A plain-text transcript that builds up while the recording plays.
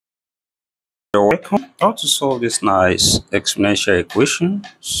You're welcome. How to solve this nice exponential equation?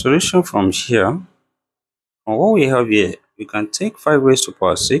 Solution from here. From what we have here, we can take 5 raised to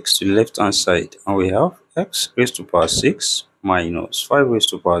power 6 to the left hand side, and we have x raised to power 6 minus 5 raised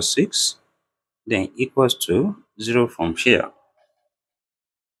to power 6, then equals to 0 from here.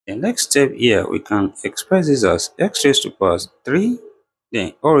 The next step here, we can express this as x raised to power 3,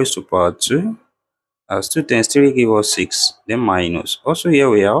 then all raised to power 2, as 2 times 3 give us 6, then minus. Also here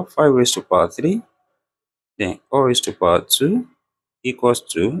we have 5 raised to power 3, then all raised to power 2 equals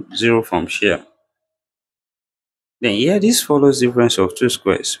to 0 from here. Then here this follows difference of two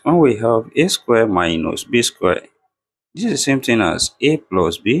squares. When we have a square minus b square, this is the same thing as a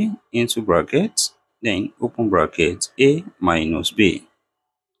plus b into brackets, then open bracket a minus b.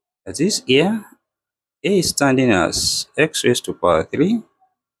 That is, here a is standing as x raised to power 3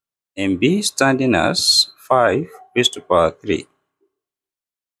 and b standing as 5 raised to power 3.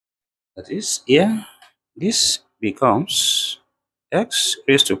 That is, here this becomes x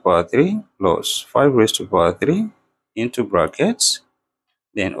raised to power 3 plus 5 raised to power 3 into brackets,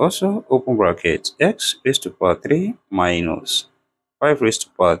 then also open bracket x raised to power 3 minus 5 raised to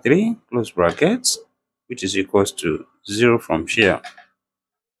power 3 close brackets, which is equals to 0 from here.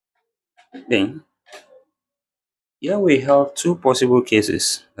 Then here we have two possible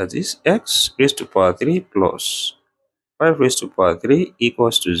cases, that is x raised to power 3 plus 5 raised to power 3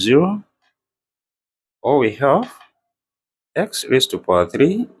 equals to 0, or we have x raised to power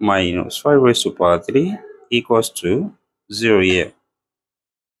 3 minus 5 raised to power 3 equals to 0 here.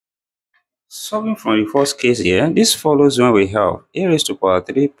 Solving from the first case here, this follows when we have a raised to power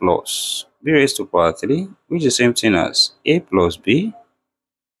 3 plus b raised to power 3, which is the same thing as a plus b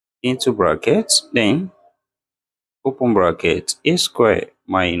into brackets, then open bracket a square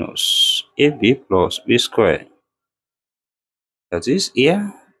minus ab plus b square. That is,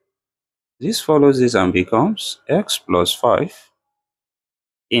 here, this follows this and becomes x plus 5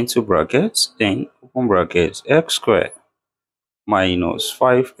 into brackets, then open bracket x square minus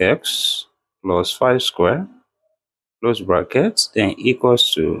 5x plus 5 square close brackets, then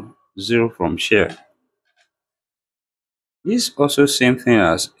equals to 0 from here. This also same thing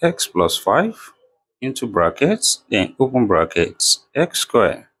as x plus 5 into brackets, then open brackets x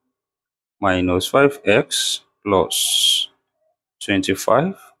square minus 5x plus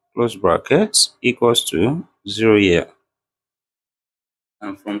 25 close brackets equals to 0 here.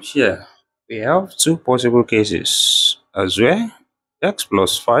 And from here, we have two possible cases as well. X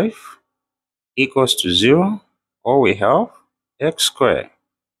plus 5 equals to 0, or we have x squared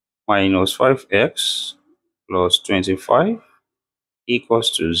minus 5x plus 25 equals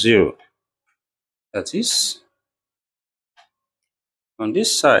to 0. That is, on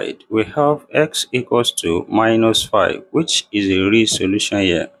this side, we have x equals to minus 5, which is a real solution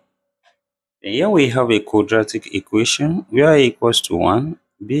here. And here we have a quadratic equation where a equals to 1,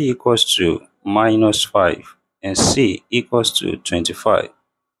 b equals to minus 5, and c equals to 25.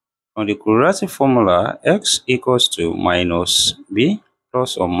 On the quadratic formula, x equals to minus b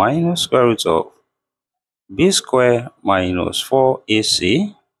plus or minus square root of b squared minus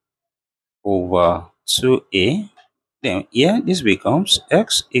 4ac over 2a. Then here this becomes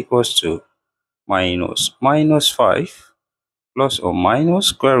x equals to minus 5 plus or minus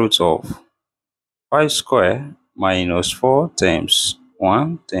square root of 5 squared minus 4 times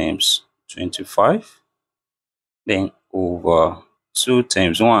 1 times 25, then over 2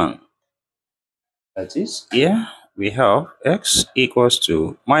 times 1. That is, here we have x equals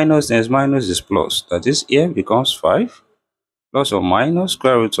to minus times minus is plus. That is, here becomes 5 plus or minus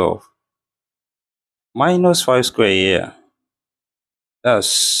square root of minus 5 square here.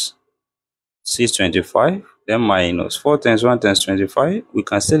 That's 625. Then minus 4 times 1 times 25. We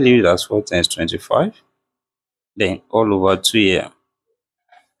can still leave it as 4 times 25. Then all over 2 here.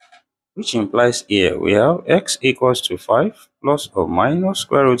 Which implies here we have x equals to 5 plus or minus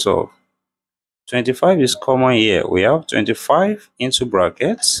square root of 25 is common here. We have 25 into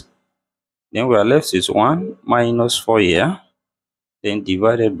brackets. Then we are left with 1 minus 4 here. Then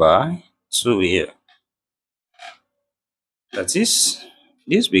divided by 2 here. That is,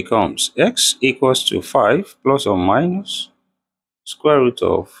 this becomes x equals to 5 plus or minus square root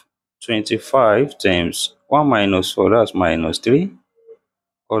of 25 times 1 minus 4, that's minus 3,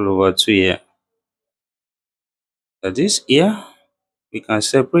 all over 2 here. That is, here we can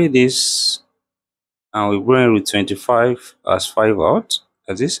separate this and we bring root 25 as 5 out.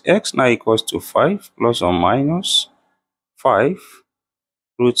 That is, x now equals to 5 plus or minus 5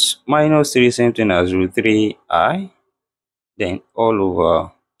 root minus 3, same thing as root 3i, then all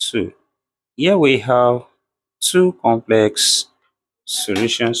over 2. Here we have two complex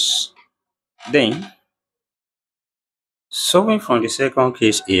solutions Then, solving from the second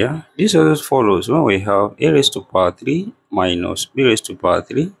case here, this also follows when we have a raised to power 3 minus b raised to power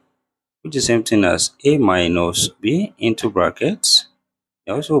 3, which is the same thing as a minus b into brackets.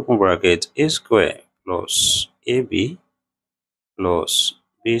 You also open bracket a square plus ab plus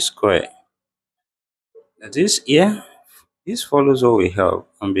b square. That is here, this follows what we have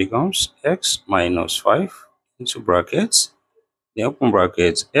and becomes x minus 5 into brackets, then open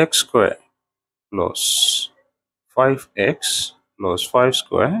bracket x square plus 5x plus 5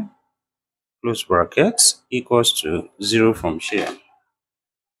 square close brackets equals to 0 from here.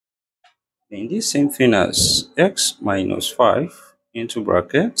 Then this same thing as x minus 5 into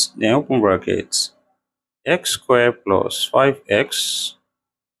brackets, then open brackets x squared plus 5x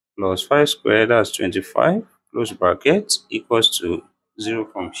plus 5 squared, that's 25, close bracket equals to 0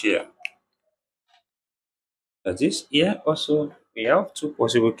 from here. That is, here also we have two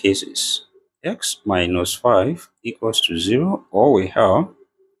possible cases. X minus 5 equals to 0, or we have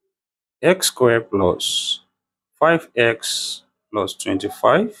x squared plus 5x plus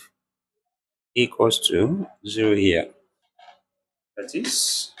 25 equals to 0 here. That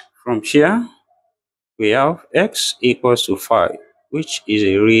is, from here we have x equals to 5, which is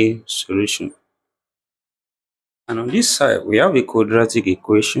a real solution. And on this side we have a quadratic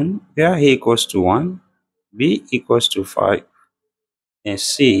equation where a equals to 1, b equals to 5, and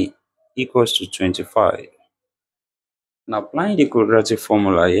c equals to 25. Now applying the quadratic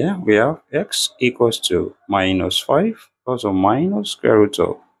formula here, we have x equals to minus 5 plus or minus square root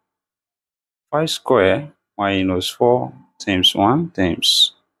of 5 square minus 4 times 1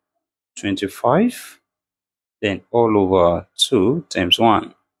 times 25, then all over 2 times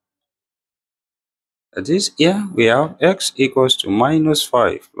 1. That is, here we have x equals to minus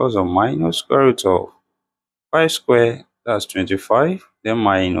 5 plus or minus square root of 5 square, that's 25, then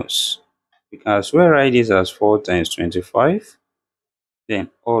minus. We can as well write this as 4 times 25, then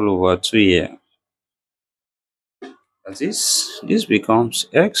all over 2 here. That is, this becomes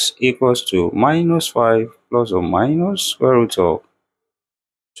x equals to minus 5 plus or minus square root of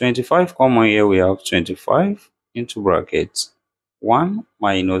 25 common here, we have 25 into brackets 1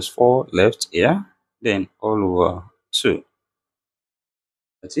 minus 4 left here, then all over 2.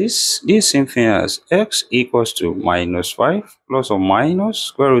 That is, this same thing as x equals to minus 5 plus or minus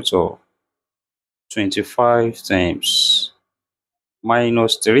square root of 25 times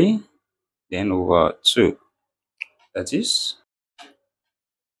minus 3, then over 2. That is,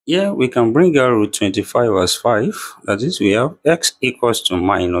 here we can bring out root 25 as 5. That is, we have x equals to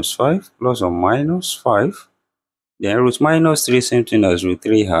minus 5 plus or minus 5. Then root minus 3, same thing as root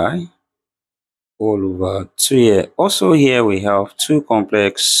 3i, all over 2 here. Also here we have two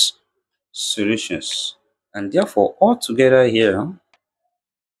complex solutions. And therefore, altogether here,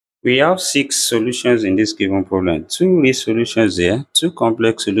 we have 6 solutions in this given problem. 2 real solutions here, 2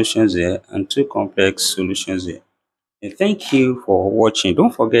 complex solutions here, and 2 complex solutions here. And thank you for watching.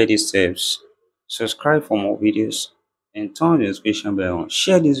 Don't forget these steps. Subscribe for more videos and turn the notification bell on.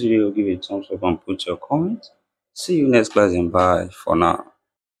 Share this video, give it a thumbs up, and put your comment. See you next class and bye for now.